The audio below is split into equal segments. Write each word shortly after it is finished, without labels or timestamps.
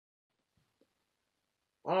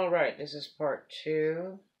Alright, this is part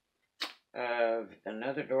 2 of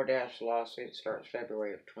another DoorDash lawsuit. Starts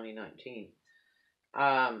February of 2019.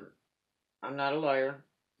 I'm not a lawyer.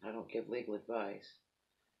 I don't give legal advice.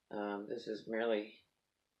 This is merely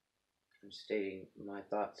I'm stating my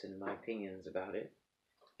thoughts and my opinions about it,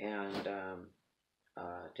 and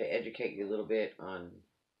to educate you a little bit on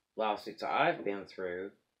lawsuits I've been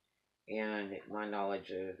through and my knowledge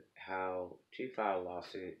of how to file a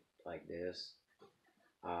lawsuit like this,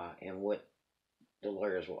 and what the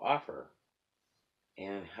lawyers will offer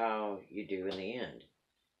and how you do in the end.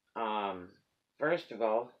 First of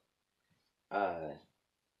all, I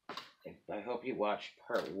hope you watched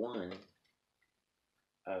part 1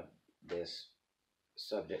 of this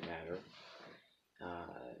subject matter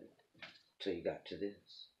till you got to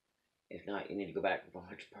this. If not, you need to go back and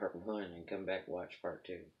watch part 1 and come back and watch part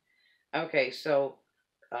 2. Okay, so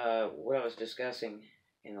what I was discussing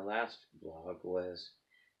in the last blog was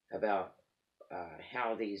about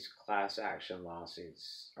how these class action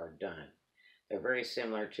lawsuits are done. They're very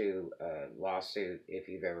similar to a lawsuit if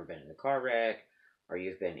you've ever been in a car wreck or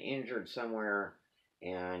you've been injured somewhere,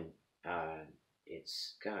 and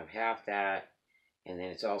it's kind of half that, and then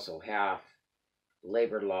it's also half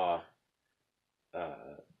labor law,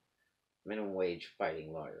 minimum wage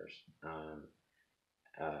fighting lawyers.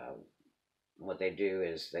 What they do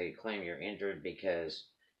is they claim you're injured because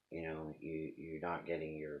you're not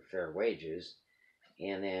getting your fair wages,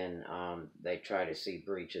 and then they try to see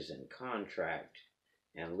breaches in contract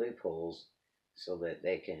and loopholes so that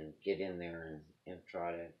they can get in there and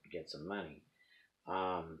try to get some money.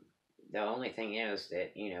 The only thing is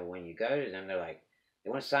that when you go to them, they're like, they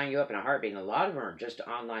want to sign you up in a heartbeat, and a lot of them are just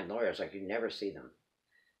online lawyers, like you never see them.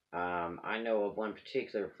 I know of one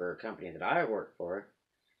particular for a company that I work for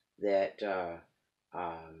that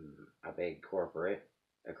a big corporate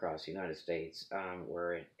across the United States,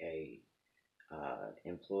 where a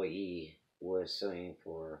employee was suing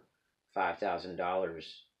for $5,000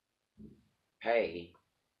 pay,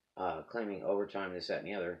 claiming overtime, this, that, and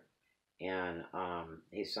the other, and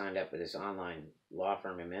he signed up with this online law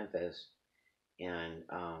firm in Memphis, and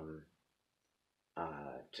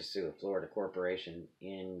to sue a Florida corporation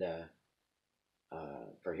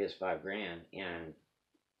for his $5,000, and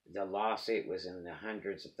the lawsuit was in the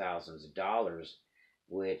hundreds of thousands of dollars,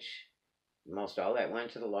 which most all that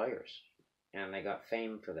went to the lawyers, and they got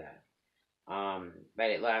fame for that. But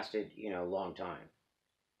it lasted, a long time.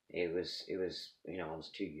 It was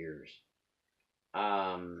almost 2 years.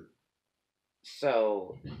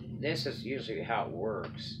 So this is usually how it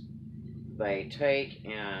works. They take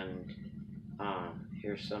and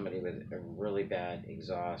here's somebody with a really bad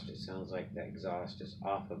exhaust. It sounds like the exhaust is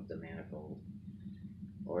off of the manifold,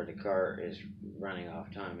 or the car is running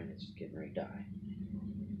off time and it's getting ready to die.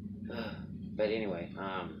 But anyway,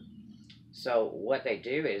 so what they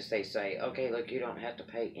do is they say, okay, look, you don't have to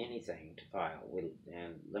pay anything to file.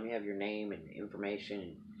 And let me have your name and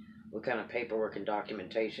information. What kind of paperwork and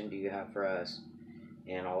documentation do you have for us?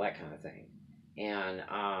 And all that kind of thing. And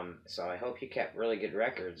so I hope you kept really good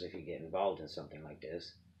records if you get involved in something like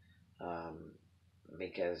this,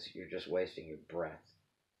 because you're just wasting your breath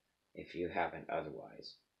if you haven't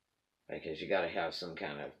otherwise, because you got to have some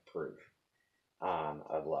kind of proof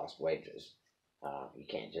of lost wages. You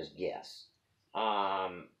can't just guess.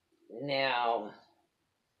 Now,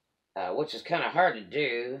 which is kind of hard to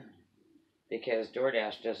do because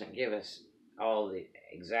DoorDash doesn't give us all the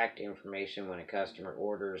exact information when a customer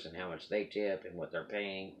orders and how much they tip and what they're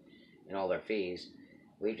paying and all their fees.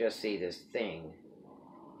 We just see this thing,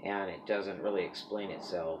 and it doesn't really explain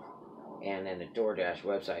itself. And then the DoorDash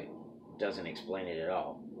website doesn't explain it at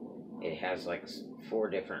all. It has like 4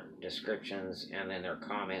 different descriptions, and then there are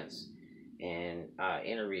comments and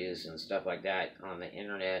interviews and stuff like that on the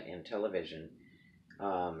internet and television.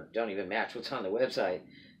 Don't even match what's on the website.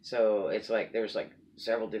 So it's like there's like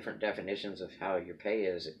several different definitions of how your pay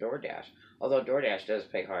is at DoorDash, although DoorDash does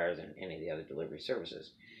pay higher than any of the other delivery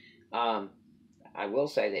services. I will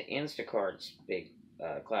say that Instacart's big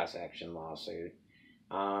class action lawsuit,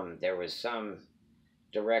 there was some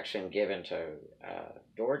direction given to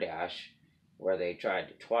DoorDash where they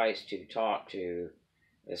tried twice to talk to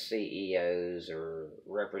the CEOs or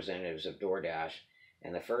representatives of DoorDash,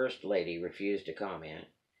 and the first lady refused to comment.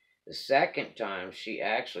 The second time, she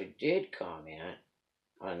actually did comment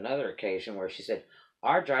on another occasion where she said,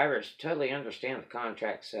 our drivers totally understand the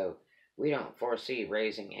contract, so we don't foresee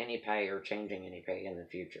raising any pay or changing any pay in the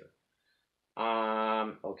future.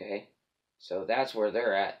 Okay. So that's where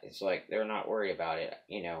they're at. It's like they're not worried about it,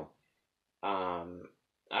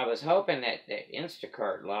 I was hoping that the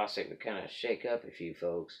Instacart lawsuit would kind of shake up a few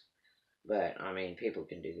folks, But I mean, people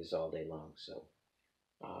can do this all day long, so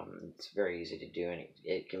it's very easy to do, and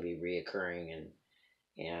it can be reoccurring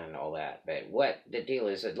and all that. But what the deal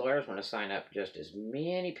is that lawyers want to sign up just as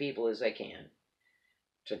many people as they can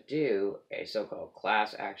to do a so-called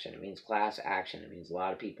class action. It means class action. It means a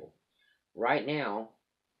lot of people. Right now,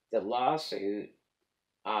 the lawsuit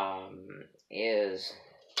is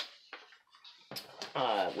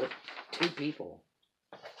with two people.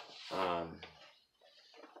 Um,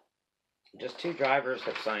 just two drivers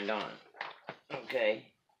have signed on. Okay,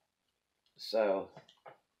 so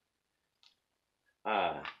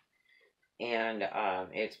uh, and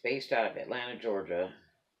it's based out of Atlanta, Georgia,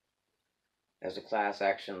 as a class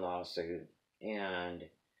action lawsuit, and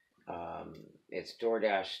um, it's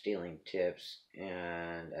DoorDash stealing tips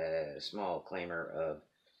and a small claimer of,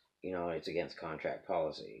 it's against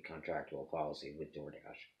contractual policy with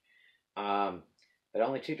DoorDash. But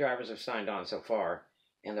only two drivers have signed on so far,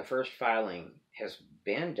 and the first filing has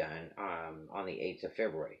been done on the 8th of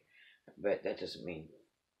February. But that doesn't mean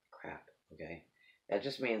crap, okay? That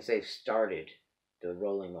just means they've started the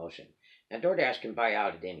rolling motion. Now, DoorDash can buy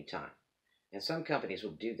out at any time, and some companies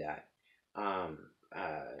will do that.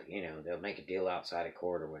 They'll make a deal outside of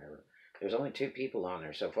court or whatever. There's only two people on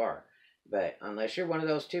there so far, but unless you're one of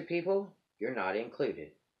those two people, you're not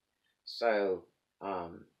included. So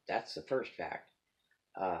that's the first fact.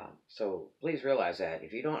 So please realize that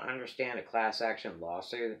if you don't understand a class action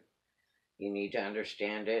lawsuit, you need to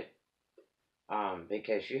understand it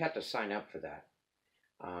because you have to sign up for that.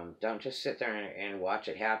 Don't just sit there and watch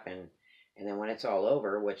it happen, and then when it's all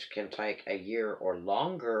over, which can take a year or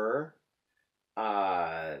longer,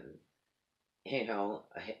 if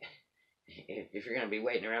you're going to be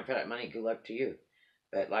waiting around for that money, good luck to you.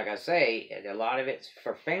 But like I say, a lot of it's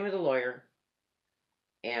for fame of the lawyer,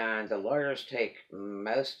 and the lawyers take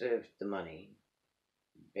most of the money,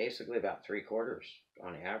 basically about 3/4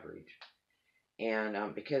 on average.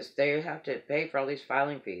 And because they have to pay for all these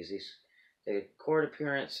filing fees, the court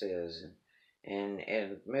appearances, and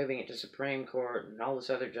moving it to Supreme Court and all this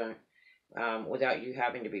other junk, without you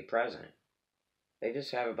having to be present. They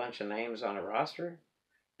just have a bunch of names on a roster,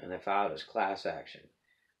 and they file it as class action.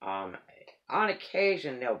 On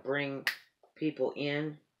occasion, they'll bring people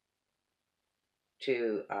in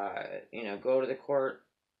to, go to the court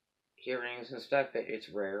hearings and stuff, but it's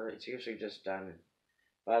rare. It's usually just done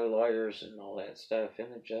by the lawyers and all that stuff,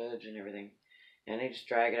 and the judge and everything, and they just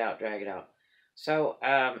drag it out. So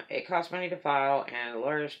it costs money to file, and the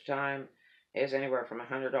lawyer's time is anywhere from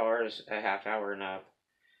 $100 a half hour and up,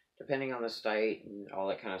 depending on the state and all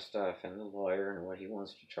that kind of stuff, and the lawyer and what he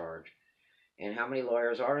wants to charge, and how many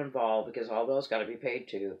lawyers are involved, because all those got to be paid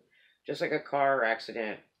too. Just like a car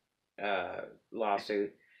accident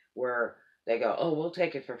lawsuit, where they go, oh, we'll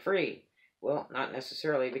take it for free. Well, not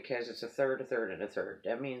necessarily, because it's a third, and a third.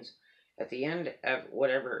 That means at the end of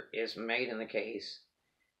whatever is made in the case,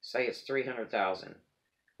 say it's $300,000.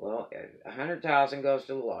 Well, $100,000 goes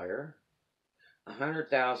to the lawyer,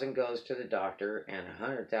 $100,000 goes to the doctor, and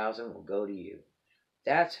 $100,000 will go to you.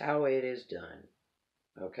 That's how it is done.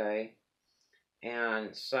 Okay?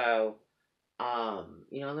 And so,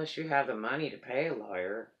 unless you have the money to pay a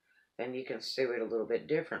lawyer, then you can sue it a little bit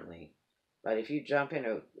differently. But if you jump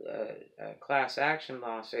into a class action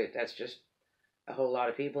lawsuit, that's just a whole lot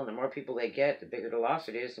of people, and the more people they get, the bigger the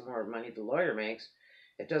lawsuit is, the more money the lawyer makes.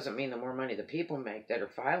 It doesn't mean the more money the people make that are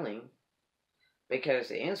filing, because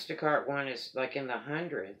the Instacart one is like in the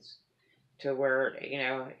hundreds, to where,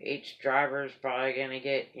 each driver's probably going to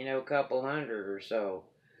get, a couple hundred or so.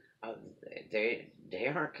 They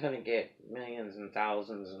aren't going to get millions and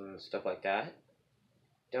thousands and stuff like that.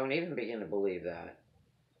 Don't even begin to believe that.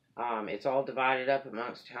 It's all divided up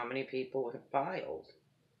amongst how many people have filed,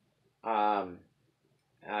 and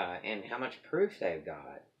how much proof they've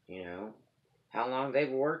got, how long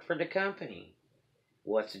they've worked for the company,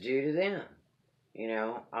 what's due to them,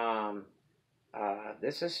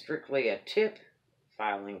 this is strictly a tip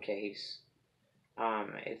filing case.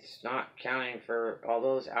 It's not counting for all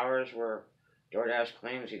those hours where DoorDash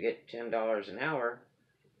claims you get $10 an hour.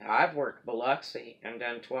 I've worked Biloxi and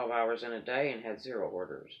done 12 hours in a day and had 0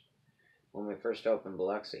 orders when we first opened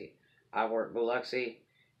Biloxi. I've worked Biloxi,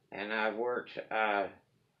 and I've worked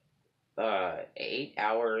 8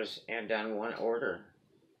 hours and done 1 order,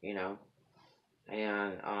 and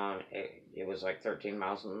it was like 13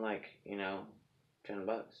 miles and like, $10.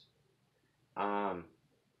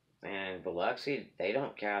 And Biloxi, they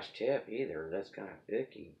don't cash tip either. That's kind of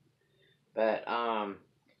icky. But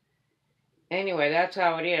anyway, that's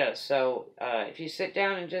how it is. So if you sit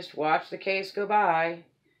down and just watch the case go by,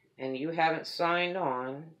 and you haven't signed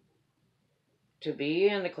on, to be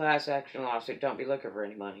in the class action lawsuit, don't be looking for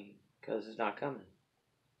any money because it's not coming.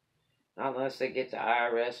 Not unless they get the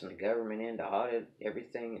IRS and the government in to audit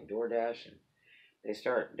everything and DoorDash, and they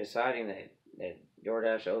start deciding that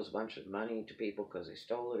DoorDash owes a bunch of money to people because they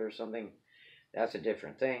stole it or something. That's a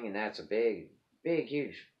different thing, and that's a big,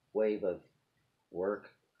 huge wave of work,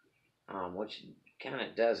 which kind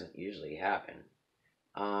of doesn't usually happen.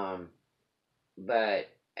 But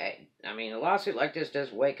I mean, a lawsuit like this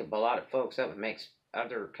does wake up a lot of folks up and makes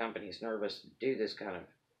other companies nervous to do this kind of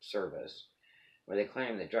service, where they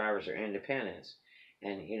claim that drivers are independents,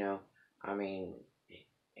 and I mean,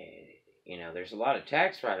 there's a lot of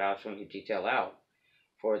tax write-offs when you detail out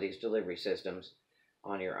for these delivery systems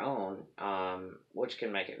on your own, which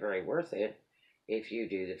can make it very worth it if you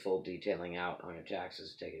do the full detailing out on your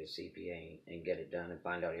taxes, take it to CPA and get it done and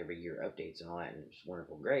find out every year updates and all that, and it's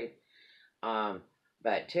wonderful, great.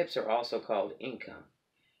 But tips are also called income.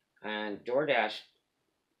 And DoorDash,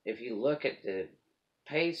 if you look at the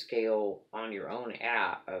pay scale on your own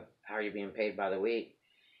app of how you're being paid by the week,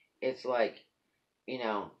 it's like, you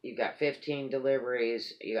got 15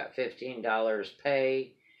 deliveries, you got $15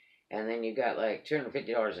 pay, and then you got like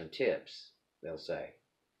 $250 in tips, they'll say.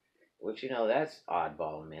 Which, that's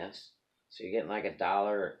oddball miss. So you're getting like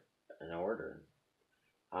 $1 an order.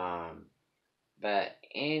 But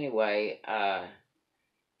anyway,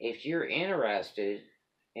 if you're interested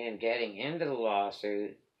in getting into the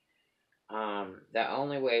lawsuit, the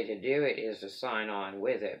only way to do it is to sign on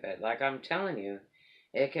with it. But like I'm telling you,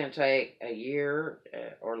 it can take a year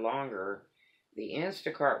or longer. The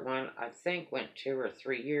Instacart one, I think, went 2 or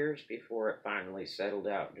 3 years before it finally settled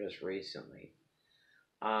out just recently.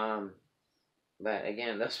 But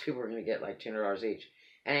again, those people are going to get like $200 each.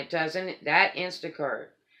 And it doesn't, that Instacart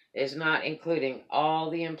is not including all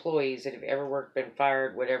the employees that have ever worked, been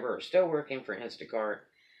fired, whatever, are still working for Instacart.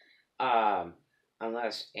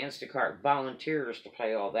 Unless Instacart volunteers to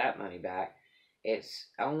pay all that money back. It's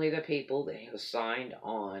only the people that have signed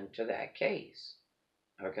on to that case.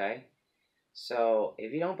 Okay? So,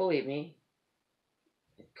 if you don't believe me,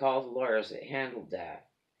 call the lawyers that handled that.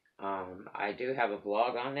 I do have a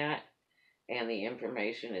blog on that, and the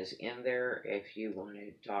information is in there if you want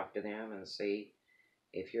to talk to them and see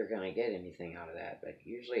if you're going to get anything out of that. But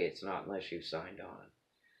usually it's not unless you've signed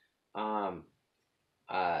on.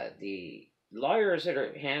 The lawyers that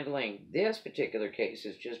are handling this particular case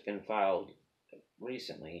has just been filed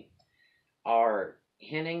recently are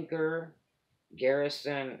Henninger,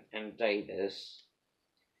 Garrison, and Davis,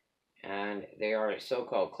 and they are a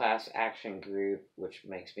so-called class action group, which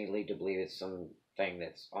makes me lead to believe it's something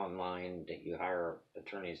that's online that you hire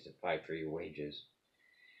attorneys to fight for your wages.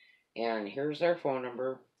 And here's their phone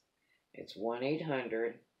number. It's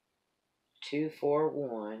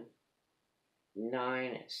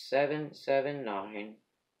 1-800-241-9779,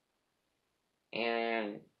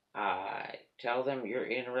 and tell them you're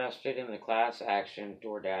interested in the class action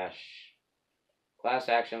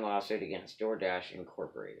lawsuit against DoorDash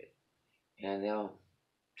Incorporated, and they'll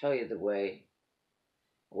tell you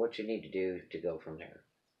what you need to do to go from there.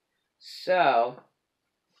 So,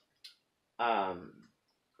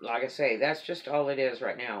 like I say, that's just all it is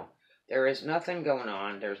right now. There is nothing going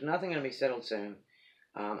on. There's nothing going to be settled soon,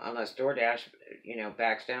 unless DoorDash,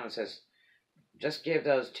 backs down and says, just give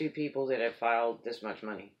those 2 people that have filed this much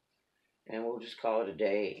money, and we'll just call it a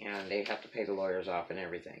day, and they have to pay the lawyers off and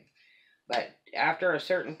everything. But after a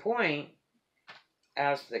certain point,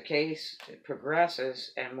 as the case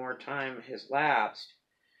progresses and more time has lapsed,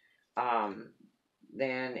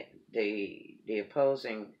 then the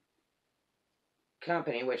opposing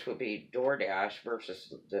company, which would be DoorDash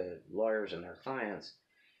versus the lawyers and their clients,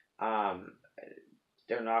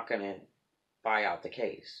 they're not going to buy out the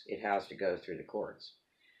case. It has to go through the courts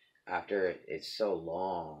after it's so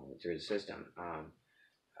long through the system.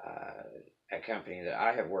 A company that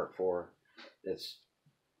I have worked for that's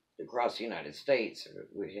across the United States,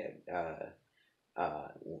 we had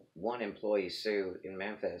one employee sue in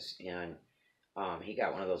Memphis, and he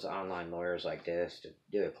got one of those online lawyers like this to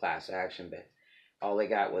do a class action, but all they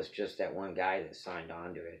got was just that one guy that signed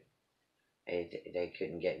on to it. They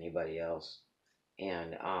couldn't get anybody else,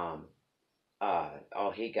 and all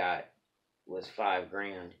he got was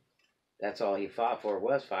 $5,000. That's all he fought for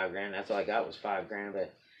was $5,000. That's all I got was $5,000.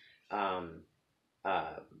 But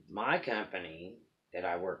my company that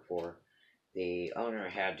I work for, the owner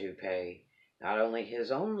had to pay not only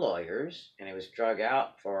his own lawyers, and he was drug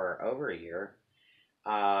out for over a year,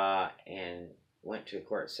 and went to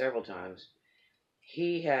court several times.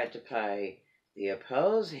 He had to pay the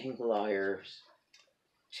opposing lawyers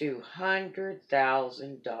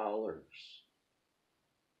 $200,000.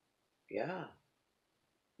 Yeah.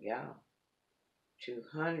 Yeah,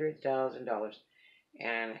 $200,000,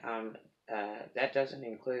 and that doesn't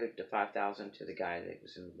include the 5,000 to the guy that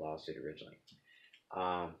was in the lawsuit originally.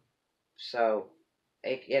 Um, so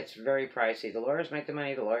it gets very pricey. The lawyers make the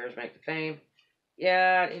money. The lawyers make the fame.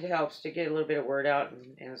 Yeah, it helps to get a little bit of word out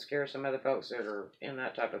and scare some other folks that are in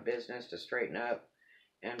that type of business to straighten up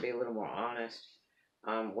and be a little more honest.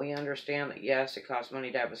 We understand that yes, it costs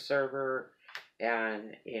money to have a server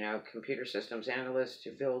and computer systems analysts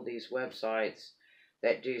to build these websites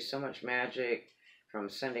that do so much magic, from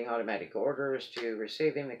sending automatic orders to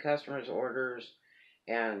receiving the customer's orders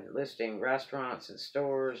and listing restaurants and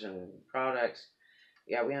stores and products.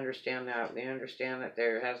 Yeah, we understand that. We understand that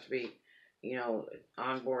there has to be,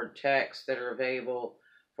 onboard techs that are available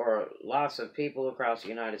for lots of people across the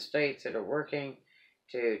United States that are working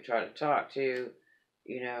to try to talk to,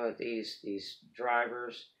 these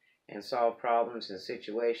drivers and solve problems and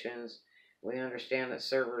situations. We understand that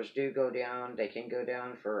servers do go down. They can go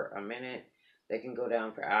down for a minute. They can go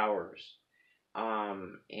down for hours.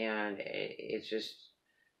 And it's just,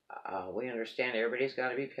 we understand everybody's got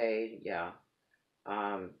to be paid. Yeah.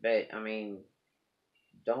 But I mean,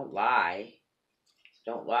 don't lie.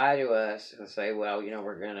 Don't lie to us and say, well,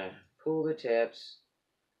 we're going to pool the tips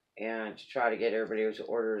and to try to get everybody's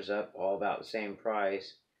orders up all about the same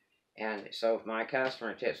price. And so if my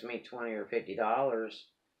customer tips me $20 or $50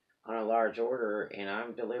 on a large order and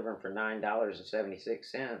I'm delivering for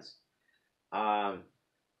 $9.76,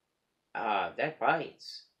 that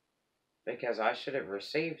bites, because I should have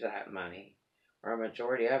received that money, or a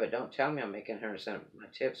majority of it. Don't tell me I'm making 100% of my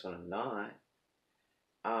tips when I'm not.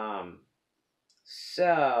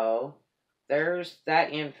 So there's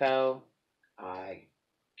that info. I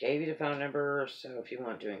gave you the phone number, so if you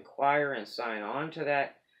want to inquire and sign on to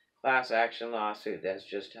that class action lawsuit, that's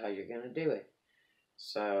just how you're going to do it.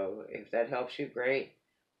 So if that helps you, great.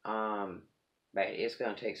 But it's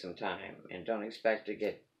going to take some time, and don't expect to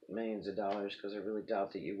get millions of dollars, because I really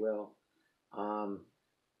doubt that you will. I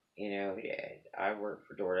worked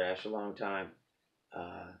for DoorDash a long time,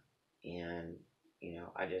 and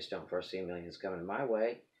I just don't foresee millions coming my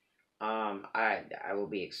way. I will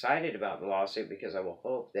be excited about the lawsuit, because I will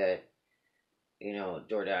hope that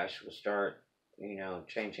DoorDash will start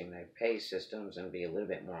changing their pay systems and be a little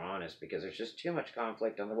bit more honest, because there's just too much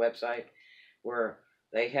conflict on the website where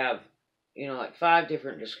they have like 5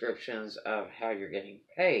 different descriptions of how you're getting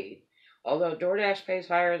paid. Although DoorDash pays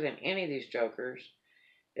higher than any of these jokers,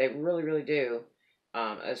 they really, really do.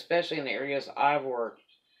 Especially in the areas I've worked,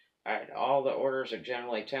 all the orders are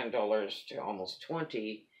generally $10 to almost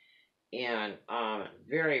 20, and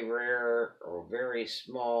very rare or very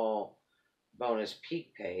small bonus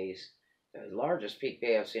peak pays. The largest peak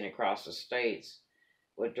pay I've seen across the states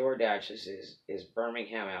with DoorDash is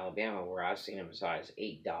Birmingham, Alabama, where I've seen them as high as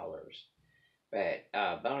 $8. But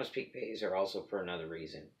bonus peak pays are also for another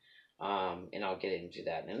reason. And I'll get into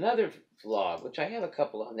that in another vlog, which I have a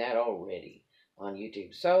couple on that already on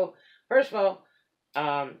YouTube. So, first of all,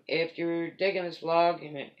 if you're digging this vlog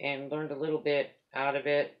and learned a little bit out of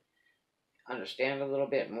it, understand a little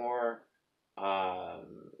bit more,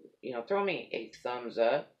 throw me a thumbs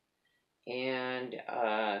up. And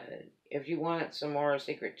if you want some more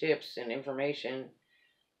secret tips and information,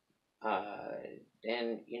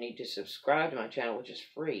 then you need to subscribe to my channel, which is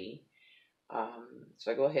free.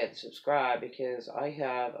 So go ahead and subscribe, because I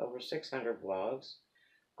have over 600 vlogs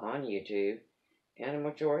on YouTube, and a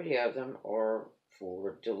majority of them are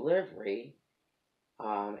for delivery,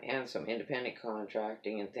 and some independent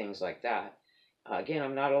contracting and things like that. Again,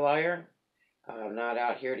 I'm not a lawyer. I'm not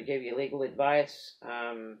out here to give you legal advice.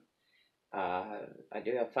 I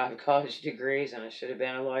do have 5 college degrees, and I should have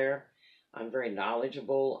been a lawyer. I'm very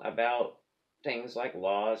knowledgeable about things like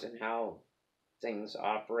laws and how things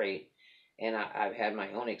operate. And I've had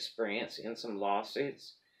my own experience in some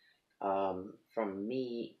lawsuits, from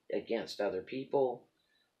me against other people.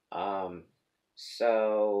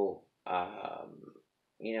 So,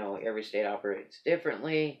 every state operates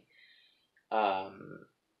differently. You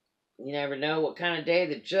never know what kind of day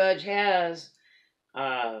the judge has,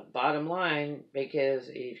 bottom line, because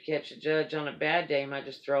if you catch a judge on a bad day, he might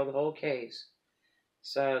just throw the whole case.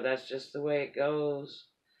 So that's just the way it goes.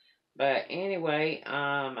 But anyway,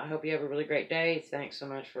 I hope you have a really great day. Thanks so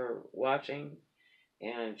much for watching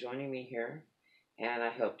and joining me here. And I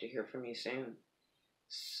hope to hear from you soon.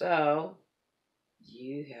 So,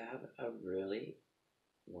 you have a really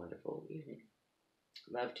wonderful evening.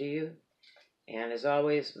 Love to you. And as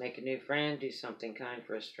always, make a new friend. Do something kind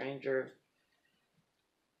for a stranger.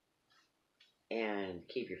 And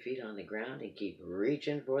keep your feet on the ground and keep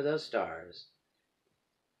reaching for those stars.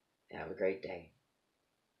 Have a great day.